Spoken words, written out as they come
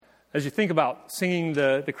As you think about singing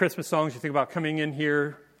the Christmas songs, you think about coming in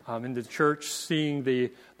here into the church, seeing the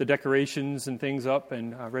decorations and things up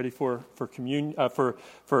and ready for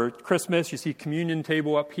Christmas. You see communion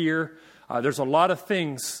table up here. There's a lot of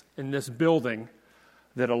things in this building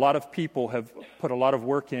that a lot of people have put a lot of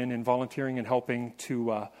work in volunteering and helping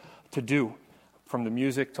to do, from the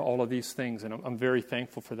music to all of these things. And I'm very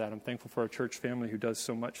thankful for that. I'm thankful for our church family who does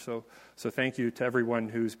so much. So thank you to everyone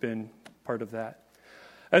who's been part of that.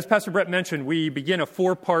 As Pastor Brett mentioned, we begin a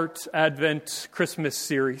 4-part Advent Christmas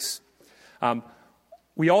series.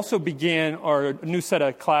 We also began our new set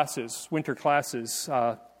of classes, winter classes,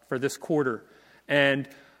 for this quarter. And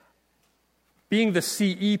being the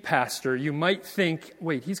CE pastor, you might think,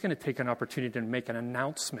 wait, he's going to take an opportunity to make an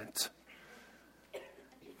announcement.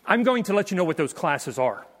 I'm going to let you know what those classes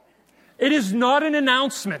are. It is not an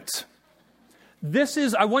announcement. This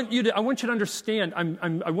is, I want you to understand,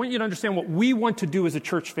 I want you to understand what we want to do as a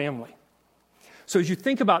church family. So as you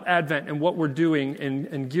think about Advent and what we're doing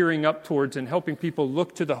and gearing up towards and helping people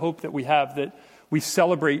look to the hope that we have, that we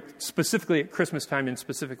celebrate specifically at Christmas time in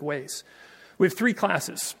specific ways. We have 3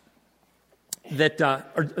 classes that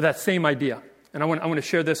are that same idea. And I want to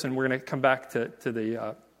share this, and we're going to come back to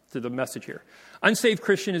the message here. Unsaved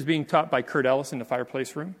Christian is being taught by Kurt Ellis in the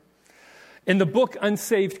Fireplace Room. In the book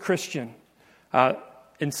Unsaved Christian,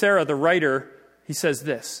 in Sarah, the writer, he says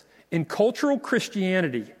this: in cultural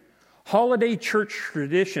Christianity, holiday church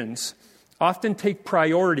traditions often take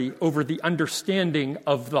priority over the understanding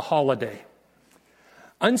of the holiday.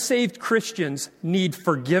 Unsaved Christians need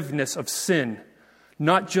forgiveness of sin,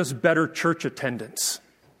 not just better church attendance.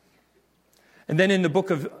 And then in the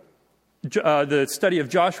book of the study of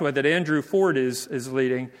Joshua that Andrew Ford is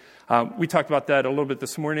leading, we talked about that a little bit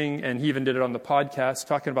this morning, and he even did it on the podcast,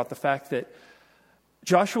 talking about the fact that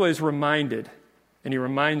Joshua is reminded, and he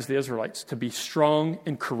reminds the Israelites to be strong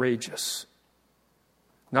and courageous.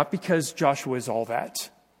 Not because Joshua is all that,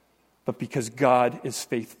 but because God is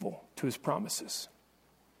faithful to his promises.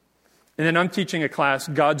 And then I'm teaching a class,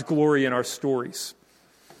 God's Glory in Our Stories.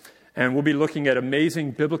 And we'll be looking at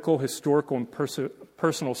amazing biblical, historical, and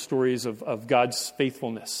personal stories of God's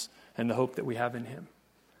faithfulness and the hope that we have in him.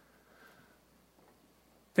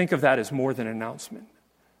 Think of that as more than an announcement.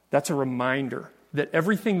 That's a reminder that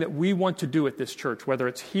everything that we want to do at this church, whether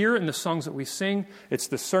it's here in the songs that we sing, it's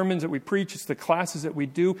the sermons that we preach, it's the classes that we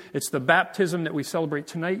do, it's the baptism that we celebrate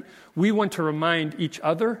tonight, we want to remind each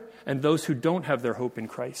other and those who don't have their hope in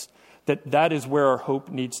Christ that that is where our hope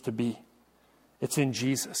needs to be. It's in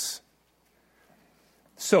Jesus.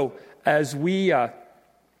 So as we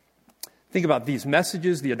think about these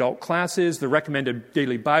messages, the adult classes, the recommended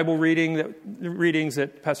daily Bible readings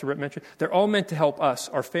that Pastor Brett mentioned, they're all meant to help us,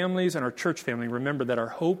 our families and our church family, remember that our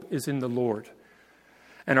hope is in the Lord.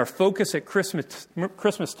 And our focus at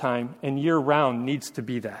Christmas time and year-round needs to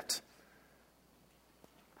be that.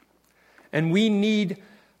 And we need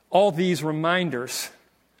all these reminders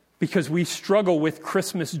because we struggle with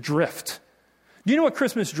Christmas drift. Do you know what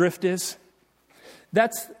Christmas drift is?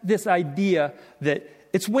 That's this idea that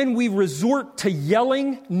it's when we resort to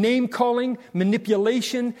yelling, name-calling,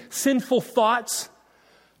 manipulation, sinful thoughts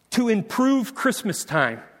to improve Christmas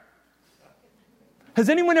time. Has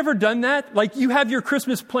anyone ever done that? Like you have your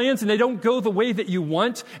Christmas plans and they don't go the way that you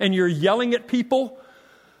want and you're yelling at people?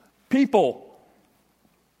 People,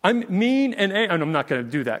 I'm mean and I'm not going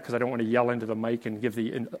to do that because I don't want to yell into the mic and give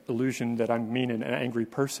the illusion that I'm mean and an angry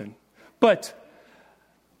person. But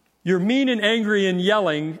you're mean and angry and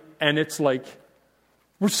yelling, and it's like,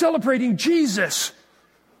 we're celebrating Jesus.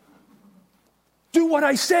 Do what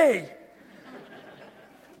I say.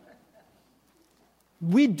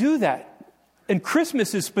 We do that. And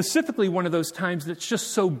Christmas is specifically one of those times that's just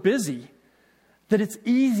so busy that it's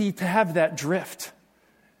easy to have that drift.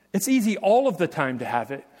 It's easy all of the time to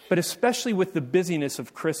have it, but especially with the busyness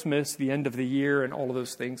of Christmas, the end of the year, and all of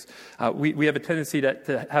those things, we have a tendency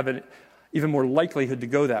to have an even more likelihood to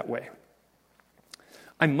go that way.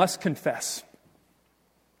 I must confess,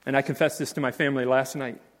 and I confessed this to my family last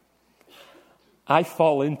night, I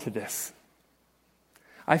fall into this.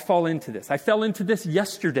 I fell into this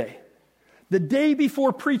yesterday. The day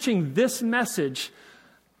before preaching this message,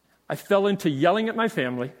 I fell into yelling at my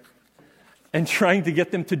family and trying to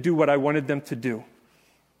get them to do what I wanted them to do.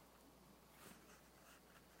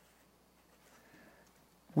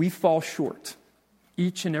 We fall short.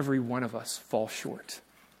 Each and every one of us fall short.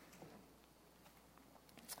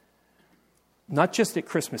 Not just at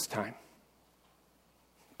Christmas time,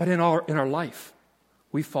 but in our life,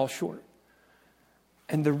 we fall short.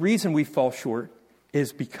 And the reason we fall short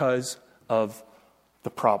is because of the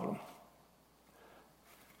problem.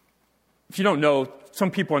 If you don't know, some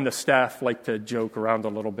people on the staff like to joke around a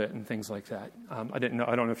little bit and things like that. I don't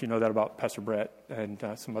know if you know that about Pastor Brett and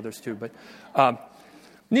some others too. But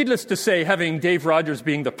needless to say, having Dave Rodgers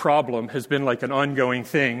being the problem has been like an ongoing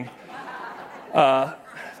thing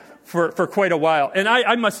for quite a while. And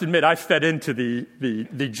I must admit, I fed into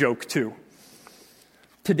the joke too.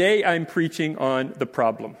 Today, I'm preaching on the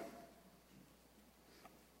problem.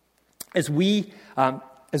 As we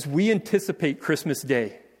anticipate Christmas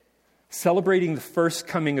Day, celebrating the first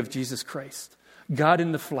coming of Jesus Christ, God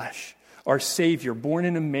in the flesh, our Savior, born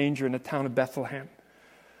in a manger in the town of Bethlehem,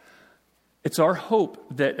 it's our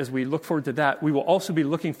hope that as we look forward to that, we will also be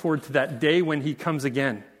looking forward to that day when He comes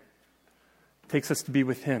again, takes us to be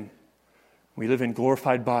with Him. We live in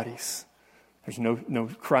glorified bodies. There's no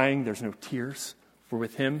crying, there's no tears. We're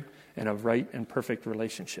with Him in a right and perfect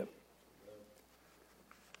relationship.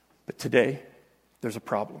 But today, there's a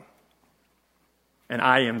problem. And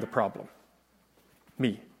I am the problem.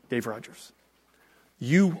 Me, Dave Rodgers.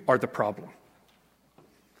 You are the problem.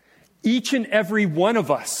 Each and every one of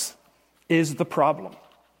us is the problem.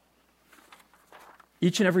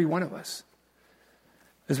 Each and every one of us.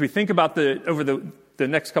 As we think about over the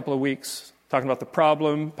next couple of weeks, talking about the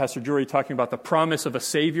problem, Pastor Jory talking about the promise of a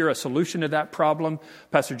Savior, a solution to that problem,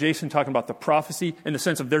 Pastor Jason talking about the prophecy in the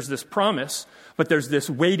sense of there's this promise, but there's this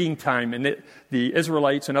waiting time, and the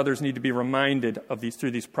Israelites and others need to be reminded of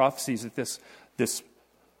through these prophecies that this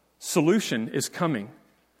solution is coming.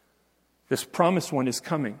 This promised one is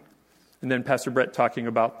coming. And then Pastor Brett talking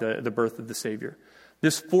about the birth of the Savior.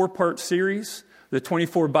 This 4-part series, the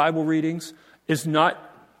 24 Bible readings, is not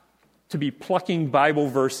to be plucking Bible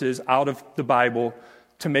verses out of the Bible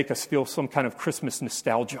to make us feel some kind of Christmas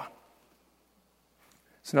nostalgia.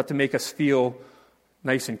 It's not to make us feel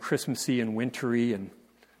nice and Christmassy and wintry and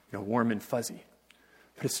warm and fuzzy.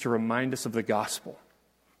 But it's to remind us of the gospel.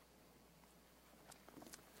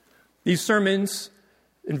 These sermons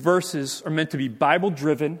and verses are meant to be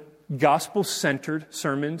Bible-driven, gospel-centered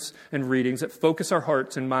sermons and readings that focus our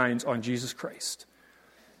hearts and minds on Jesus Christ.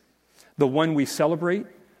 The one we celebrate,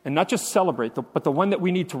 and not just celebrate, but the one that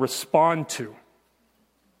we need to respond to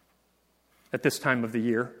at this time of the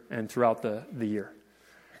year and throughout the year.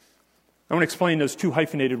 I want to explain those 2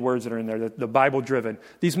 hyphenated words that are in there, the Bible-driven.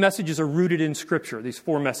 These messages are rooted in Scripture. These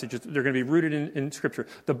 4 messages, they're going to be rooted in Scripture.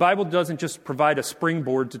 The Bible doesn't just provide a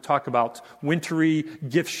springboard to talk about wintry,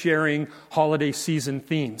 gift-sharing, holiday season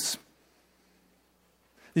themes.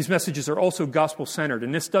 These messages are also gospel-centered,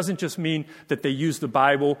 and this doesn't just mean that they use the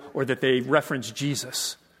Bible or that they reference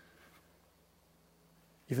Jesus,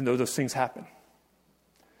 even though those things happen.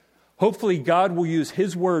 Hopefully, God will use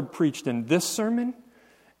His word preached in this sermon,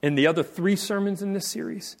 in the other 3 sermons in this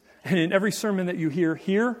series, and in every sermon that you hear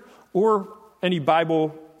here or any Bible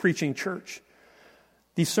preaching church.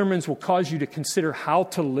 These sermons will cause you to consider how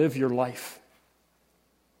to live your life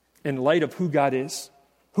in light of who God is,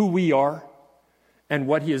 who we are, and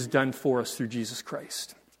what He has done for us through Jesus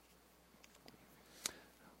Christ.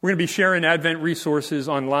 We're going to be sharing Advent resources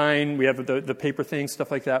online. We have the paper things, stuff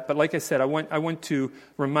like that. But like I said, I want to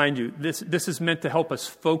remind you, this is meant to help us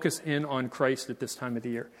focus in on Christ at this time of the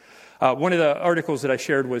year. One of the articles that I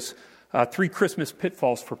shared was 3 Christmas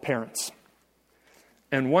pitfalls for parents.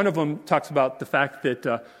 And one of them talks about the fact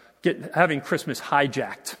that having Christmas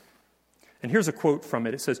hijacked. And here's a quote from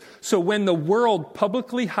it. It says, "So when the world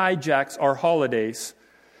publicly hijacks our holidays,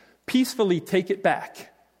 peacefully take it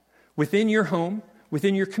back within your home,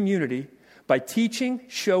 within your community, by teaching,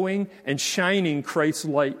 showing, and shining Christ's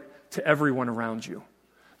light to everyone around you."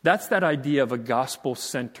 That's that idea of a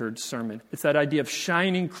gospel-centered sermon. It's that idea of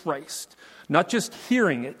shining Christ, not just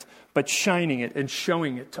hearing it, but shining it and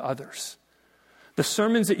showing it to others. The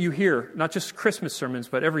sermons that you hear, not just Christmas sermons,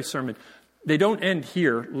 but every sermon, they don't end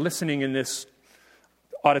here listening in this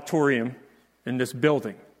auditorium, in this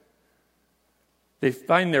building. They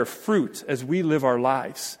find their fruit as we live our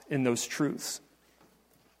lives in those truths.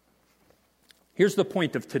 Here's the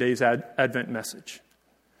point of today's Advent message.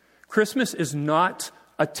 Christmas is not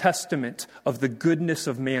a testament of the goodness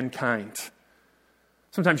of mankind.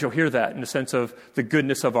 Sometimes you'll hear that in the sense of the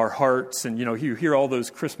goodness of our hearts, and you hear all those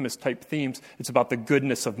Christmas-type themes. It's about the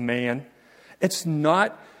goodness of man. It's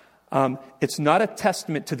not a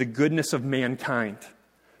testament to the goodness of mankind,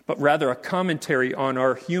 but rather a commentary on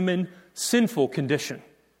our human, sinful condition.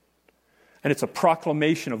 And it's a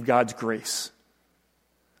proclamation of God's grace.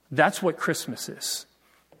 That's what Christmas is.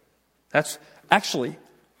 That's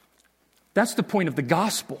the point of the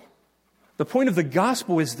gospel. The point of the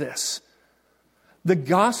gospel is this: The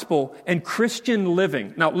gospel and Christian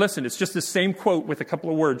living. Now listen, it's just the same quote with a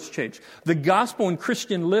couple of words changed. The gospel and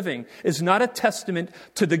Christian living is not a testament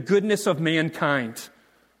to the goodness of mankind.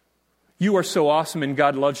 You are so awesome and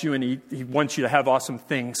God loves you and He wants you to have awesome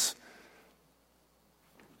things.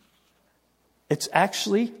 It's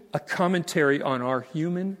actually a commentary on our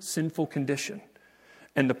human sinful condition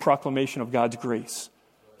and the proclamation of God's grace.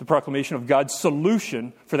 The proclamation of God's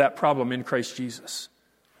solution for that problem in Christ Jesus.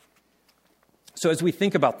 So as we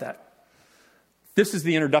think about that, this is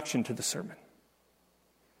the introduction to the sermon.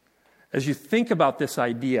 As you think about this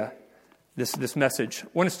idea, this message, I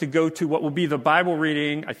want us to go to what will be the Bible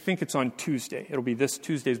reading. I think it's on Tuesday. It'll be this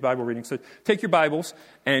Tuesday's Bible reading. So take your Bibles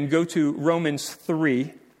and go to Romans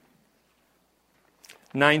 3,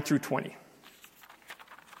 9 through 20.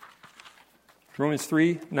 Romans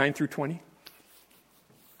 3, 9 through 20.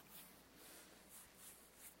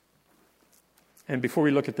 And before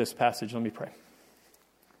we look at this passage, let me pray.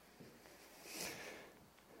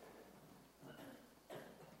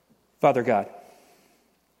 Father God,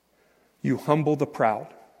 you humble the proud,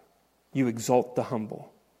 you exalt the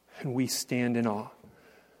humble, and we stand in awe.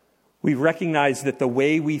 We recognize that the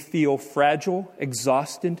way we feel fragile,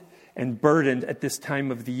 exhausted, and burdened at this time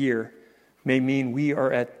of the year may mean we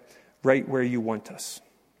are at right where you want us.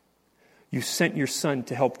 You sent your Son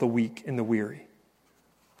to help the weak and the weary.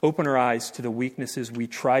 Open our eyes to the weaknesses we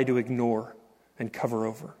try to ignore and cover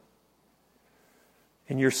over.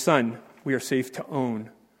 In your Son, we are safe to own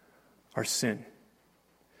our sin.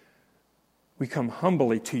 We come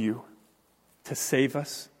humbly to you to save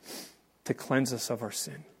us, to cleanse us of our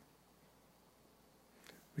sin.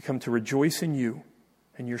 We come to rejoice in you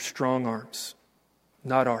and your strong arms,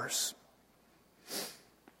 not ours.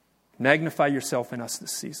 Magnify yourself in us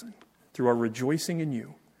this season through our rejoicing in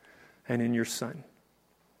you and in your Son.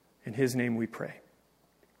 In his name we pray.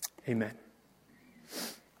 Amen.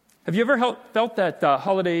 Have you ever felt that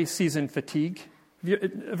holiday season fatigue? Have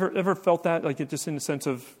you ever felt that? Like it just in the sense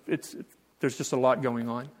of there's just a lot going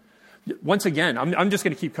on. Once again, I'm just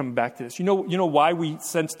going to keep coming back to this. You know why we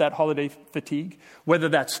sense that holiday fatigue? Whether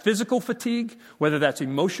that's physical fatigue, whether that's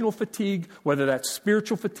emotional fatigue, whether that's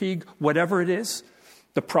spiritual fatigue, whatever it is,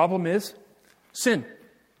 the problem is sin.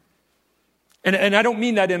 And I don't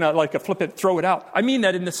mean that in a flippant throw it out. I mean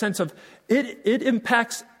that in the sense of it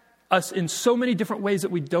impacts us in so many different ways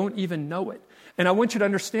that we don't even know it. And I want you to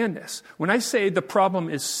understand this. When I say the problem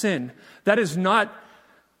is sin, that is not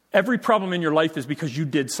every problem in your life is because you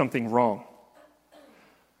did something wrong.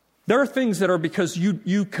 There are things that are because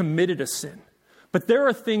you committed a sin. But there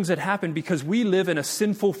are things that happen because we live in a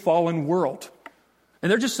sinful, fallen world. And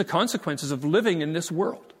they're just the consequences of living in this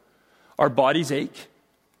world. Our bodies ache.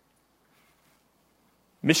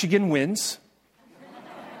 Michigan wins.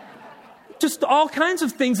 Just all kinds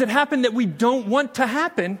of things that happen that we don't want to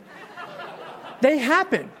happen. They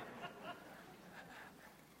happen.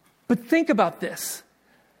 But think about this.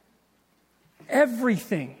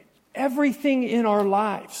 Everything in our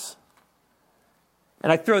lives,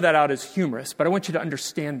 and I throw that out as humorous, but I want you to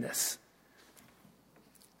understand this.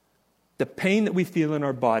 The pain that we feel in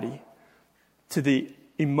our body, to the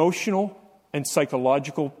emotional and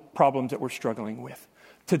psychological problems that we're struggling with,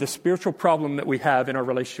 to the spiritual problem that we have in our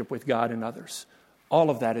relationship with God and others, all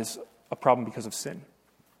of that is a problem because of sin.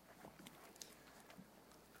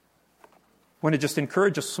 I want to just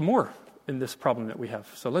encourage us some more in this problem that we have.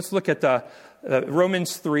 So let's look at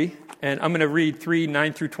Romans 3, and I'm going to read 3,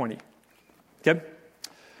 9 through 20. Okay?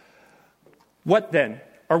 What then?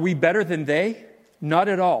 Are we better than they? Not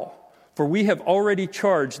at all. For we have already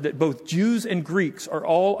charged that both Jews and Greeks are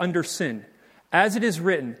all under sin. As it is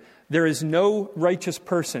written, there is no righteous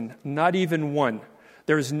person, not even one.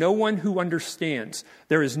 There is no one who understands.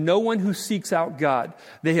 There is no one who seeks out God.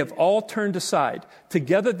 They have all turned aside.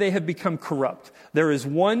 Together they have become corrupt. There is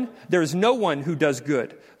no one who does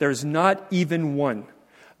good. There is not even one.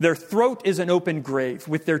 Their throat is an open grave.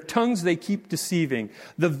 With their tongues they keep deceiving.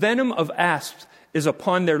 The venom of asps is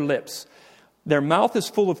upon their lips. Their mouth is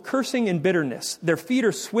full of cursing and bitterness. Their feet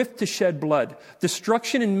are swift to shed blood.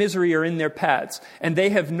 Destruction and misery are in their paths, and they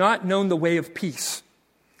have not known the way of peace.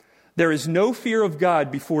 There is no fear of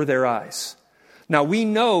God before their eyes. Now we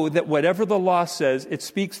know that whatever the law says, it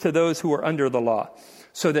speaks to those who are under the law,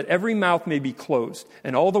 so that every mouth may be closed,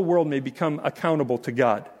 and all the world may become accountable to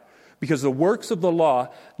God. Because the works of the law,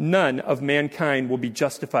 none of mankind will be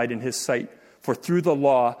justified in his sight, for through the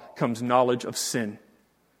law comes knowledge of sin.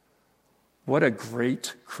 What a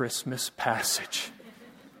great Christmas passage.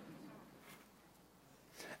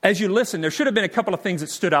 As you listen, there should have been a couple of things that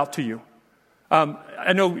stood out to you.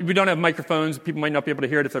 I know we don't have microphones. People might not be able to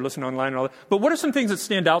hear it if they're listening online and all that. But what are some things that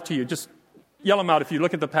stand out to you? Just Yell them out if you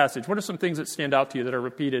look at the passage. What are some things that stand out to you that are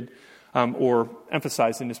repeated or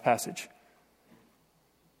emphasized in this passage?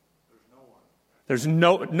 There's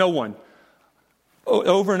no one.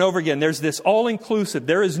 Over and over again, there's this all-inclusive.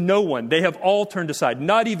 There is no one. They have all turned aside.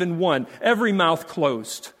 Not even one. Every mouth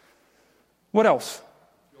closed. What else?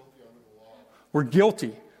 Guilty under the law. We're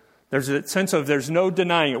guilty. There's a sense of there's no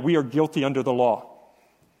denying it. We are guilty under the law.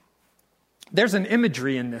 There's an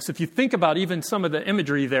imagery in this. If you think about even some of the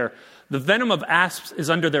imagery there, the venom of asps is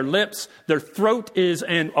under their lips. Their throat is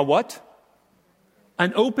a what?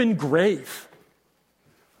 An open grave.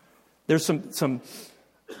 There's some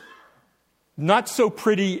not so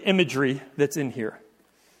pretty imagery that's in here.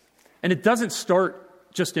 And it doesn't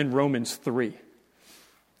start just in Romans 3.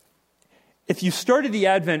 If you started the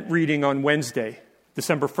Advent reading on Wednesday,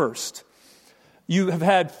 December 1st, you have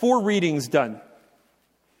had 4 readings done.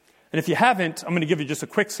 And if you haven't, I'm going to give you just a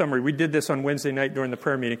quick summary. We did this on Wednesday night during the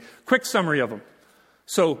prayer meeting. Quick summary of them.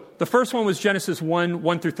 So the first one was Genesis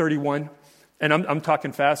 1 through 31. And I'm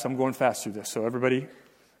talking fast. I'm going fast through this. So everybody,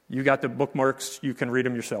 you got the bookmarks. You can read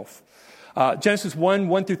them yourself. Genesis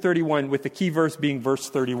 1 through 31, with the key verse being verse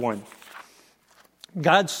 31.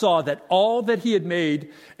 God saw that all that he had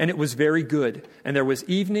made, and it was very good. And there was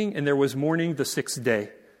evening and there was morning the 6th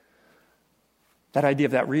day. That idea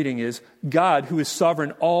of that reading is God, who is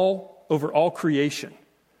sovereign over all creation,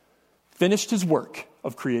 finished his work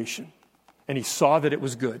of creation, and he saw that it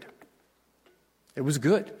was good. It was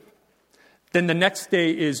good. Then the next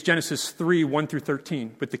day is Genesis 3, 1 through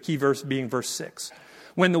 13, with the key verse being verse 6.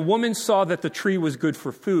 When the woman saw that the tree was good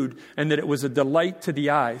for food, and that it was a delight to the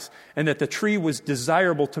eyes, and that the tree was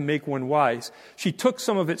desirable to make one wise, she took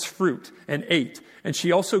some of its fruit and ate, and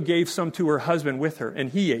she also gave some to her husband with her, and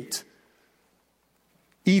he ate.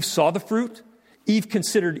 Eve saw the fruit. Eve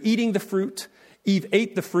considered eating the fruit. Eve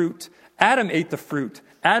ate the fruit. Adam ate the fruit.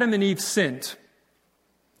 Adam and Eve sinned.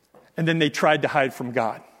 And then they tried to hide from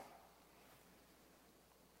God.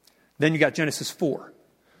 Then you got Genesis 4.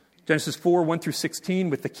 Genesis 4, 1 through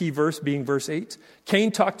 16, with the key verse being verse 8.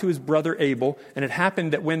 Cain talked to his brother Abel, and it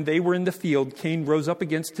happened that when they were in the field, Cain rose up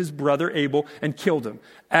against his brother Abel and killed him.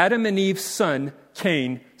 Adam and Eve's son,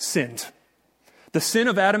 Cain, sinned. The sin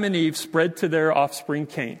of Adam and Eve spread to their offspring,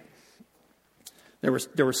 Cain. There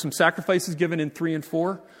were some sacrifices given in 3 and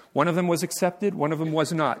 4. One of them was accepted, one of them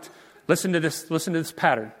was not. Listen to this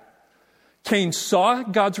pattern. Cain saw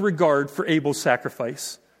God's regard for Abel's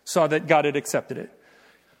sacrifice, saw that God had accepted it.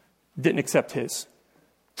 Didn't accept his.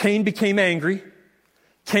 Cain became angry.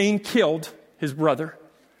 Cain killed his brother.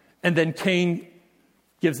 And then Cain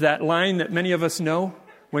gives that line that many of us know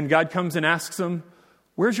when God comes and asks him,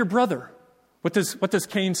 "Where's your brother?" What does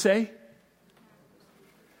Cain say?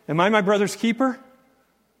 Am I my brother's keeper?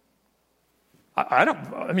 I'm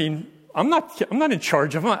not in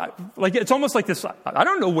charge of him. It's almost like this. I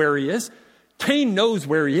don't know where he is. Cain knows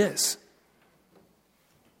where he is.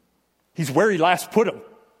 He's where he last put him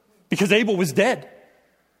because Abel was dead.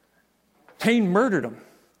 Cain murdered him.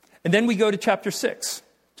 And then we go to chapter 6,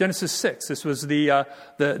 Genesis 6. This was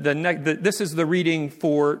this is the reading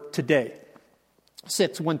for today.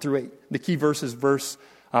 6, 1 through 8. The key verse is verse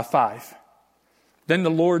 5. Then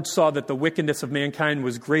the Lord saw that the wickedness of mankind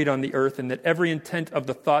was great on the earth, and that every intent of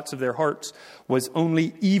the thoughts of their hearts was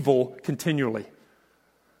only evil continually.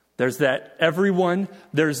 There's that everyone.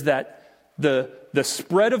 There's that the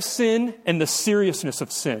spread of sin and the seriousness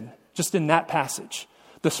of sin. Just in that passage.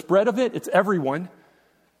 The spread of it, it's everyone.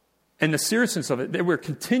 And the seriousness of it, they were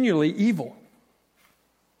continually evil.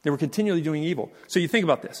 They were continually doing evil. So you think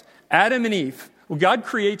about this. Adam and Eve. Well, God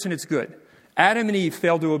creates and it's good. Adam and Eve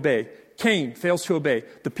fail to obey. Cain fails to obey.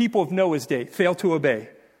 The people of Noah's day fail to obey.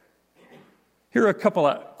 Here are a couple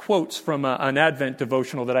of quotes from an Advent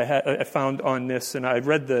devotional that I found on this, and I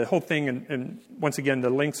read the whole thing, and once again, the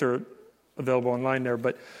links are available online there,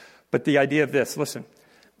 but the idea of this, listen.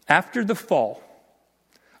 After the fall,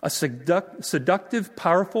 a seductive,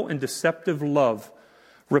 powerful, and deceptive love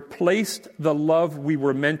replaced the love we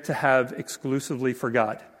were meant to have exclusively for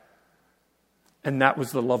God. And that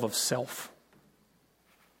was the love of self.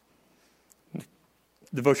 The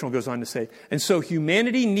devotional goes on to say, and so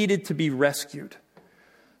humanity needed to be rescued.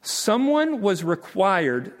 Someone was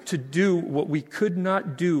required to do what we could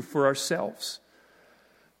not do for ourselves.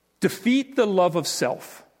 Defeat the love of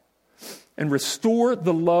self and restore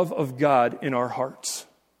the love of God in our hearts.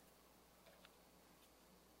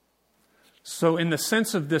 So in the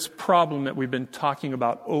sense of this problem that we've been talking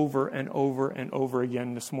about over and over and over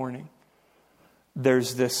again this morning,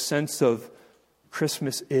 there's this sense of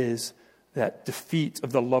Christmas is that defeat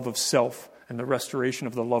of the love of self and the restoration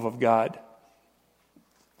of the love of God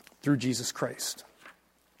through Jesus Christ.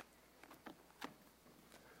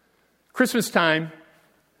 Christmas time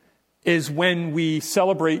is when we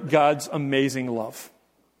celebrate God's amazing love.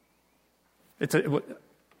 And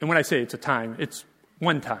when I say it's a time, it's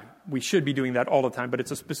one time. We should be doing that all the time, but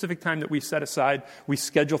it's a specific time that we set aside. We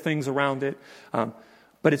schedule things around it.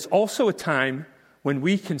 But it's also a time when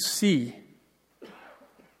we can see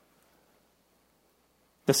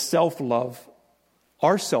the self-love,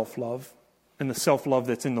 our self-love, and the self-love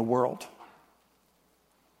that's in the world.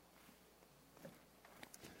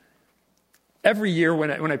 Every year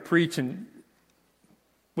when I preach and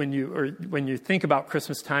when you think about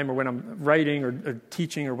Christmas time or when I'm writing or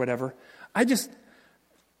teaching or whatever, I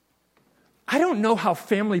don't know how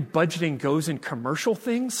family budgeting goes in commercial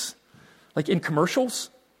things, like in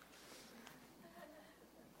commercials.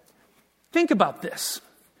 Think about this.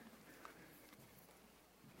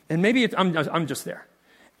 And maybe I'm just there.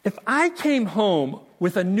 If I came home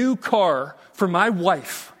with a new car for my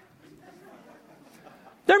wife,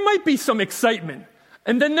 there might be some excitement.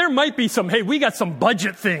 And then there might be some, hey, we got some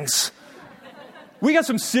budget things. We got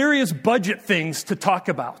some serious budget things to talk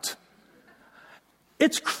about.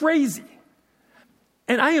 It's crazy.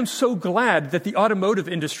 And I am so glad that the automotive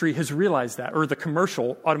industry has realized that, or the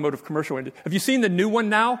automotive commercial industry. Have you seen the new one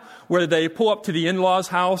now where they pull up to the in-laws'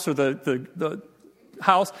 house or the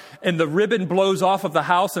house and the ribbon blows off of the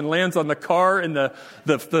house and lands on the car and the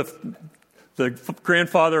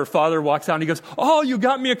grandfather or father walks out and he goes, oh, you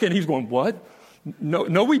got me again. And he's going, what?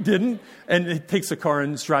 No, we didn't. And he takes the car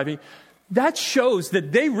and is driving. That shows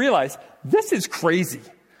that they realize this is crazy.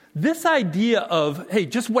 This idea of, hey,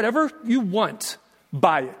 just whatever you want,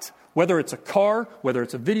 buy it. Whether it's a car, whether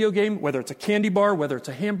it's a video game, whether it's a candy bar, whether it's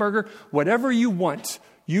a hamburger, whatever you want,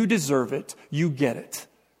 you deserve it, you get it.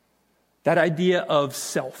 That idea of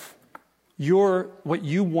self. What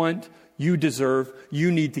you want, you deserve,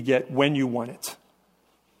 you need to get when you want it.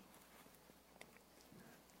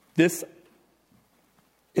 This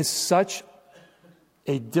is such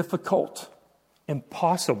a difficult,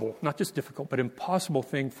 impossible, not just difficult, but impossible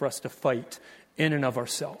thing for us to fight in and of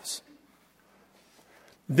ourselves.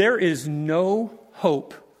 There is no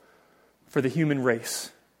hope for the human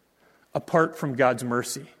race apart from God's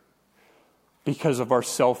mercy because of our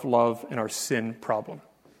self-love and our sin problem.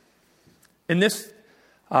 In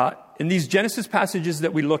these Genesis passages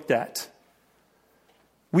that we looked at,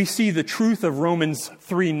 we see the truth of Romans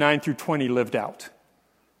 3:9 through 20 lived out.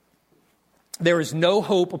 There is no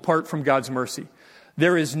hope apart from God's mercy.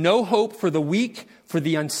 There is no hope for the weak, for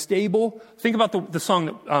the unstable. Think about the song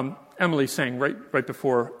that Emily sang right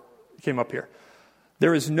before we came up here.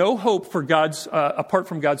 There is no hope for apart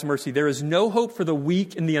from God's mercy. There is no hope for the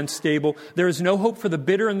weak and the unstable. There is no hope for the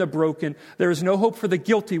bitter and the broken. There is no hope for the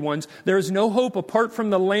guilty ones. There is no hope apart from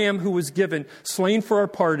the Lamb who was given, slain for our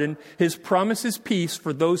pardon. His promise is peace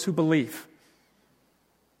for those who believe.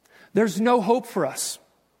 There's no hope for us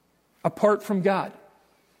apart from God.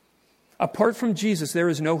 Apart from Jesus, there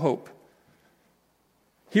is no hope.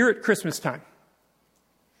 Here at Christmas time,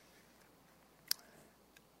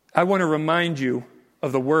 I want to remind you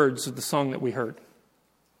of the words of the song that we heard.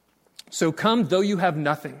 So come, though you have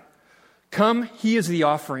nothing. Come, he is the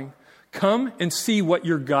offering. Come and see what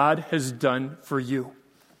your God has done for you.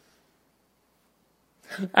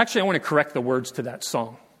 Actually, I want to correct the words to that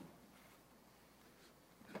song.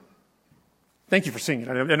 Thank you for singing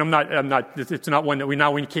it. And it's not one that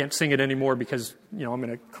we can't sing it anymore because, I'm going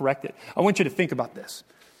to correct it. I want you to think about this.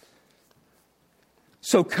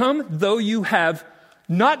 So come, though you have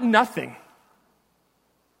not nothing.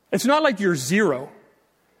 It's not like you're zero.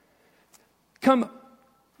 Come,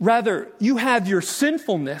 rather, you have your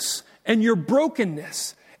sinfulness and your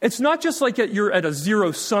brokenness. It's not just like you're at a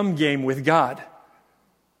zero-sum game with God.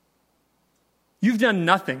 You've done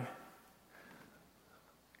nothing.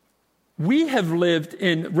 We have lived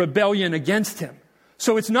in rebellion against him.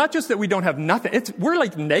 So it's not just that we don't have nothing. We're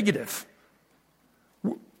like negative.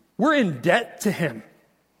 We're in debt to him.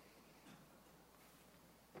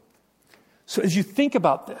 So as you think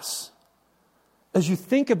about this, as you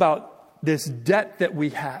think about this debt that we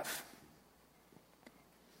have,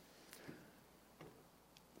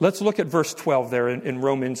 let's look at verse 12 there in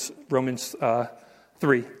Romans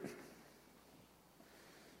 3.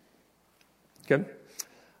 Okay?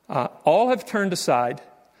 All have turned aside.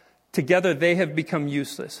 Together they have become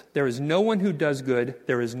useless. There is no one who does good.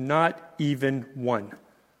 There is not even one.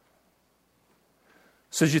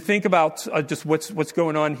 So as you think about just what's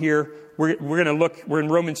going on here, we're going to look, we're in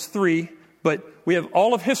Romans 3, but we have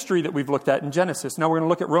all of history that we've looked at in Genesis. Now we're going to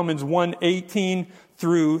look at Romans 1:18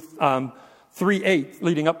 through 3:8,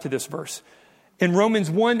 leading up to this verse. In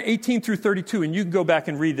Romans 1:18 through 32, and you can go back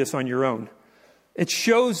and read this on your own, it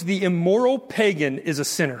shows the immoral pagan is a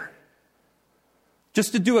sinner.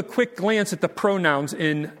 Just to do a quick glance at the pronouns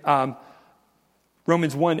in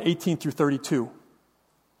Romans 1:18 through 32.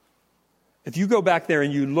 If you go back there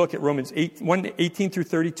and you look at Romans 1:18 through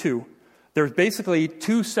 32, there's basically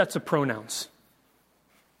two sets of pronouns.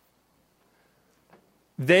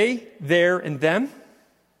 They, their, and them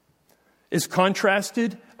is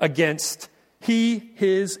contrasted against he,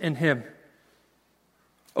 his, and him.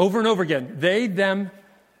 Over and over again, they, them,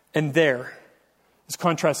 and their is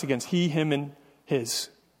contrasted against he, him, and his.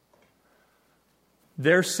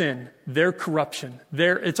 Their sin, their corruption,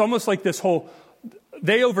 it's almost like this whole,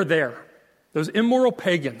 they over there, those immoral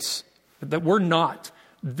pagans that we're not,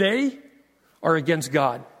 they are against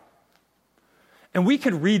God. And we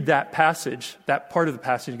can read that passage, that part of the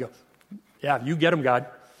passage, and go, yeah, you get them, God.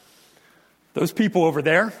 Those people over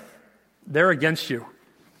there, they're against you.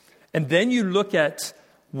 And then you look at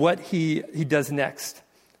what he does next.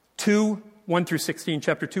 1 through 16,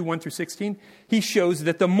 chapter 2, 1 through 16, he shows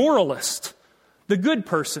that the moralist, the good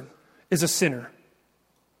person, is a sinner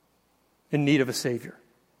in need of a Savior.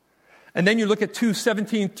 And then you look at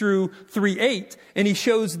 2:17 through 3:8, and he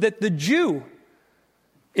shows that the Jew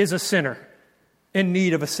is a sinner in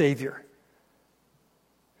need of a Savior.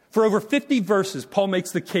 For over 50 verses, Paul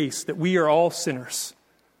makes the case that we are all sinners.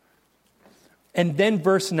 And then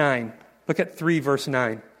verse 9, look at 3 verse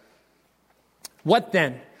 9. What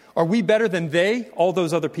then? Are we better than they, all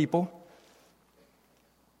those other people?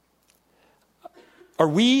 Are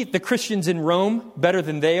we, the Christians in Rome, better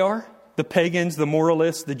than they are? The pagans, the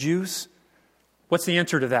moralists, the Jews? What's the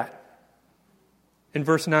answer to that? In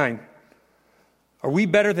verse 9. Are we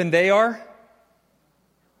better than they are?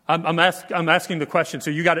 I'm asking the question,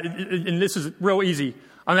 so you got it, and this is real easy.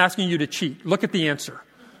 I'm asking you to cheat. Look at the answer.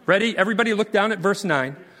 Ready? Everybody look down at verse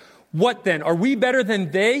 9. What then? Are we better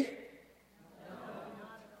than they?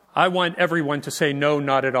 I want everyone to say no,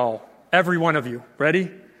 not at all. Every one of you.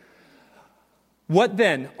 Ready? What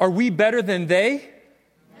then? Are we better than they?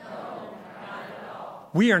 No, not at all.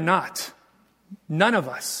 We are not. None of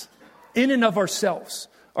us, in and of ourselves,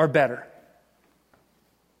 are better.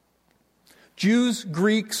 Jews,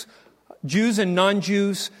 Greeks, Jews and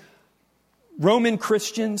non-Jews, Roman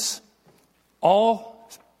Christians, all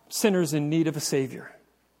sinners in need of a Savior.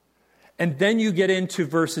 And then you get into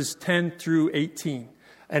verses 10 through 18.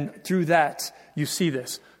 And through that, you see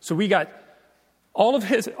this. So we got all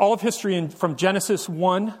of history from Genesis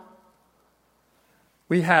 1.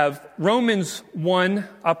 We have Romans 1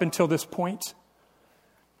 up until this point.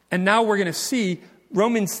 And now we're going to see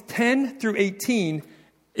Romans 10 through 18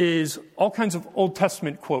 is all kinds of Old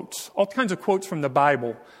Testament quotes, all kinds of quotes from the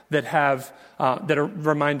Bible that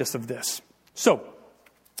remind us of this. So,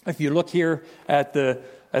 if you look here at the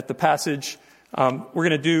passage, we're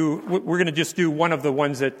going to just do one of the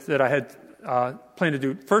ones that I had planned to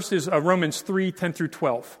do. First is Romans 3, 10 through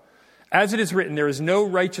 12. As it is written, there is no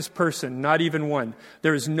righteous person, not even one.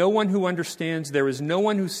 There is no one who understands. There is no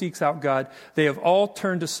one who seeks out God. They have all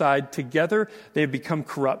turned aside. Together they have become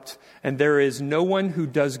corrupt. And there is no one who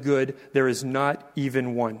does good. There is not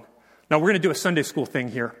even one. Now we're going to do a Sunday school thing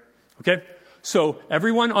here. Okay? So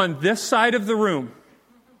everyone on this side of the room,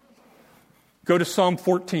 go to Psalm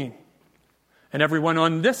 14. And everyone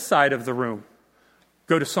on this side of the room,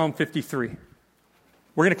 go to Psalm 53.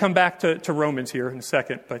 We're going to come back to Romans here in a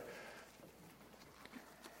second, but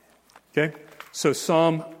okay, so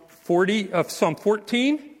Psalm 14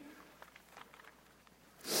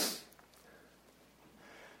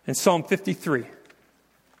 and Psalm 53.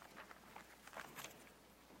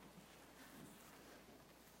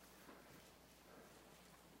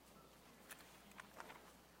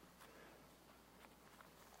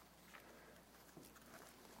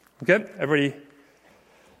 Okay, everybody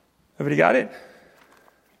got it?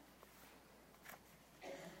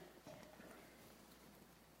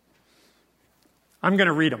 I'm going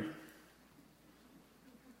to read them.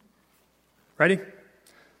 Ready? I'm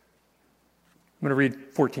going to read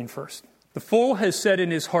 14 first. The fool has said in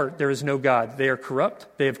his heart, there is no God. They are corrupt.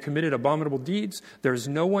 They have committed abominable deeds. There is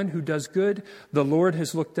no one who does good. The Lord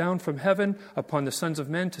has looked down from heaven upon the sons of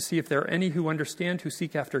men to see if there are any who understand, who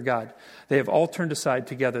seek after God. They have all turned aside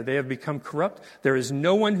together. They have become corrupt. There is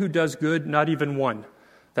no one who does good, not even one.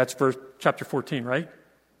 That's chapter 14, right?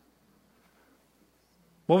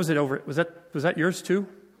 What was it over? Was that yours too?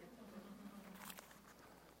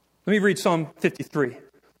 Let me read Psalm 53.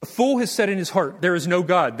 The fool has said in his heart, there is no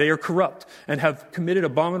God. They are corrupt and have committed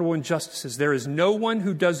abominable injustices. There is no one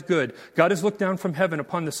who does good. God has looked down from heaven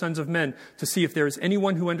upon the sons of men to see if there is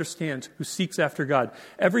anyone who understands, who seeks after God.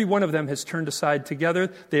 Every one of them has turned aside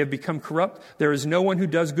together. They have become corrupt. There is no one who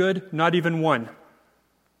does good, not even one.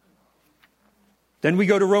 Then we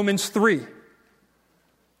go to Romans 3.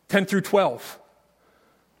 10 through 12.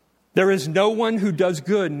 There is no one who does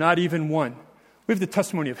good, not even one. We have the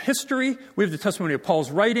testimony of history. We have the testimony of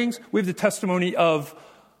Paul's writings. We have the testimony of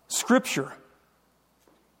Scripture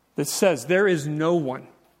that says there is no one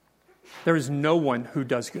who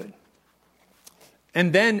does good.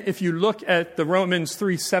 And then if you look at the Romans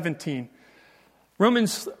 3:17,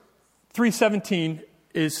 Romans 3:17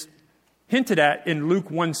 is hinted at in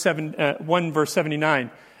Luke 1 verse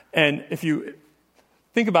 79. And if you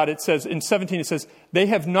think about it, it says in 17, it says, they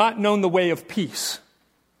have not known the way of peace.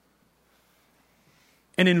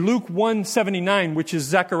 And in Luke 1:79, which is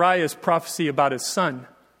Zechariah's prophecy about his son,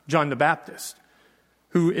 John the Baptist,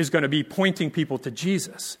 who is going to be pointing people to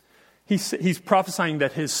Jesus, he's prophesying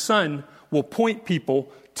that his son will point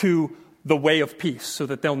people to the way of peace so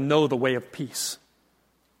that they'll know the way of peace.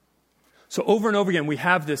 So over and over again, we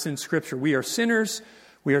have this in Scripture. We are sinners.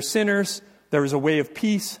 There is a way of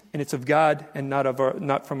peace, and it's of God and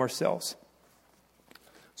not from ourselves.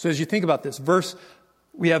 So as you think about this verse,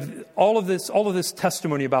 we have all of this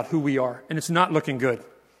testimony about who we are, and it's not looking good.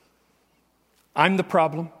 I'm the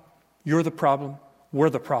problem. You're the problem. We're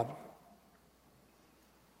the problem.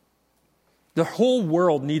 The whole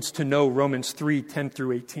world needs to know Romans 3:10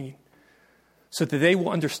 through 18, so that they will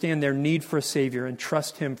understand their need for a Savior and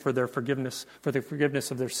trust Him for the forgiveness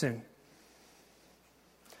of their sin.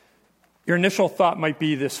 Your initial thought might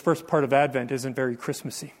be this first part of Advent isn't very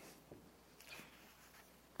Christmassy.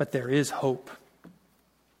 But there is hope.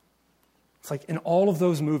 It's like in all of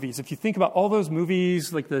those movies, if you think about all those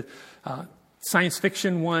movies, like the science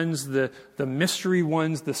fiction ones, the mystery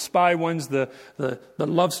ones, the spy ones, the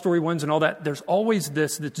love story ones and all that, there's always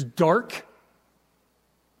this that's dark.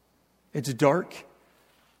 It's dark.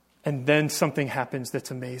 And then something happens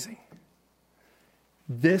that's amazing.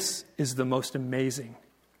 This is the most amazing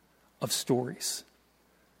of stories.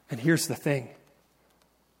 And here's the thing.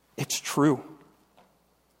 It's true.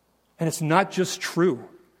 And it's not just true.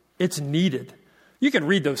 It's needed. You can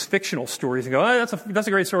read those fictional stories and go, oh, that's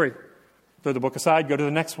a great story. Throw the book aside, go to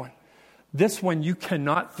the next one. This one you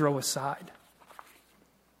cannot throw aside.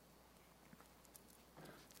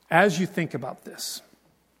 As you think about this,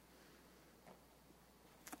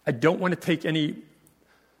 I don't want to take any,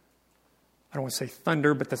 I don't want to say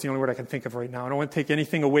thunder, but that's the only word I can think of right now. I don't want to take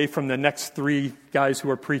anything away from the next three guys who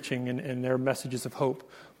are preaching and their messages of hope.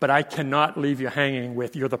 But I cannot leave you hanging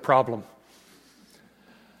with, you're the problem.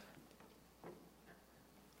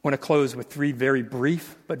 I want to close with three very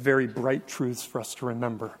brief but very bright truths for us to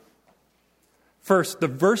remember. First, the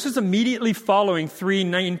verses immediately following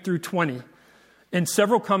 3:9 through 20 in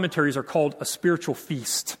several commentaries are called a spiritual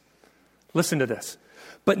feast. Listen to this.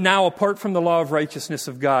 But now, apart from the law of righteousness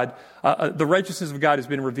of God, the righteousness of God has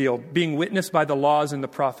been revealed, being witnessed by the laws and the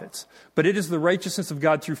prophets. But it is the righteousness of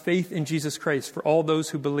God through faith in Jesus Christ for all those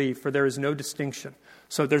who believe, for there is no distinction.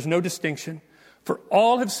 So there's no distinction. For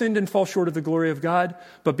all have sinned and fall short of the glory of God,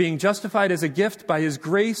 but being justified as a gift by His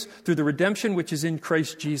grace through the redemption which is in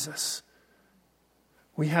Christ Jesus.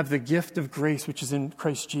 We have the gift of grace which is in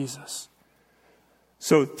Christ Jesus.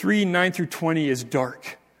 So 3:9 through 20 is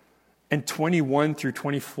dark. And 21 through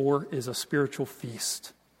 24 is a spiritual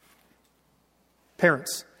feast.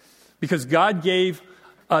 Parents, because God gave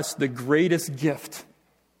us the greatest gift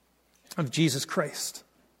of Jesus Christ,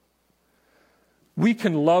 we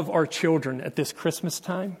can love our children at this Christmas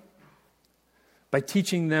time by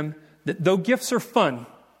teaching them that though gifts are fun,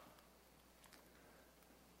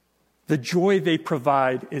 the joy they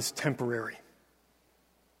provide is temporary.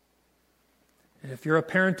 And if you're a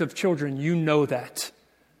parent of children, you know that.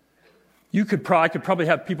 I could probably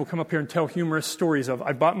have people come up here and tell humorous stories of,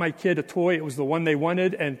 I bought my kid a toy, it was the one they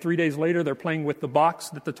wanted, and 3 days later they're playing with the box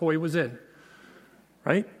that the toy was in.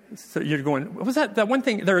 Right? So you're going, what was that one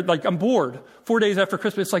thing? They're like, I'm bored. 4 days after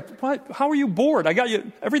Christmas, it's like, what? How are you bored? I got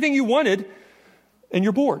you everything you wanted, and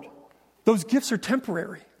you're bored. Those gifts are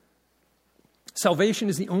temporary. Salvation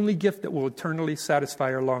is the only gift that will eternally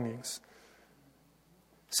satisfy our longings.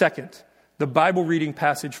 Second, the Bible reading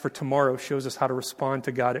passage for tomorrow shows us how to respond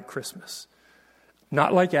to God at Christmas.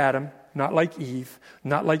 Not like Adam, not like Eve,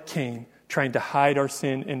 not like Cain, trying to hide our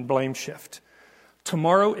sin and blame shift.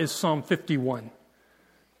 Tomorrow is Psalm 51.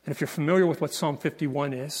 And if you're familiar with what Psalm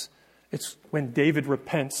 51 is, it's when David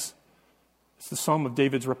repents. It's the Psalm of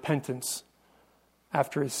David's repentance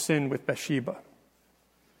after his sin with Bathsheba.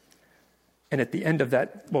 And at the end of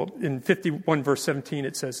that, in 51 verse 17,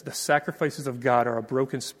 it says, the sacrifices of God are a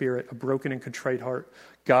broken spirit, a broken and contrite heart.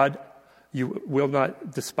 God, you will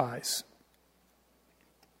not despise.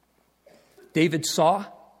 David saw,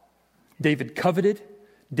 David coveted,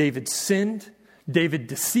 David sinned, David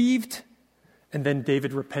deceived, and then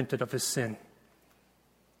David repented of his sin.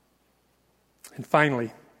 And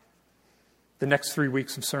finally, the next 3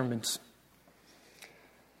 weeks of sermons.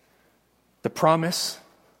 The promise,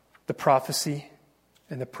 the prophecy,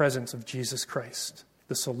 and the presence of Jesus Christ,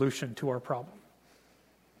 the solution to our problem.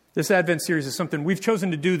 This Advent series is something we've chosen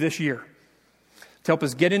to do this year to help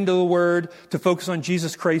us get into the Word, to focus on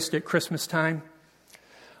Jesus Christ at Christmas time.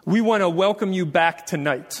 We want to welcome you back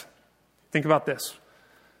tonight. Think about this.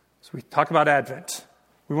 As we talk about Advent,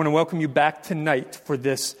 we want to welcome you back tonight for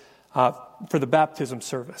this, for the baptism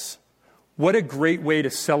service. What a great way to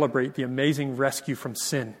celebrate the amazing rescue from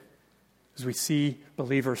sin as we see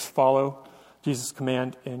believers follow Jesus'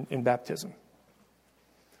 command in baptism.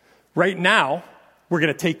 Right now, we're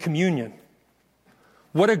going to take communion.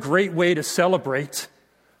 What a great way to celebrate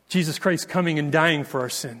Jesus Christ coming and dying for our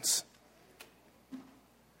sins.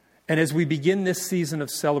 And as we begin this season of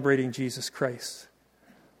celebrating Jesus Christ,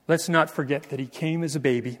 let's not forget that He came as a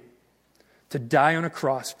baby to die on a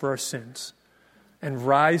cross for our sins and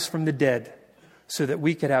rise from the dead so that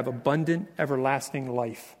we could have abundant, everlasting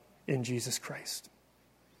life in Jesus Christ.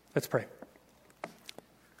 Let's pray.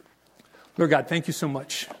 Lord God, thank you so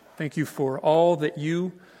much. Thank you for all that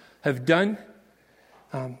you have done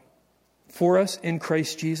for us in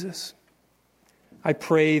Christ Jesus. I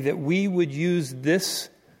pray that we would use this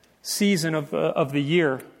season of the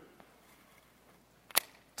year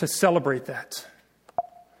to celebrate that.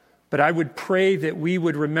 But I would pray that we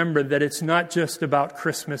would remember that it's not just about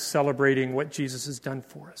Christmas celebrating what Jesus has done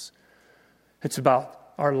for us. It's about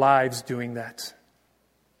our lives doing that.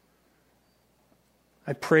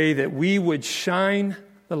 I pray that we would shine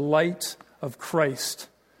the light of Christ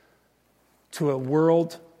to a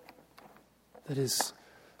world that is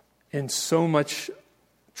in so much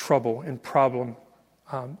trouble and problem,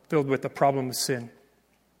 filled with the problem of sin.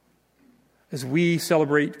 As we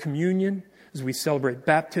celebrate communion, as we celebrate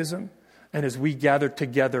baptism, and as we gather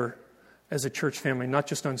together as a church family, not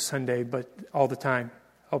just on Sunday, but all the time,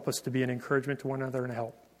 help us to be an encouragement to one another and a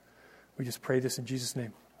help. We just pray this in Jesus'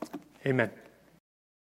 name. Amen.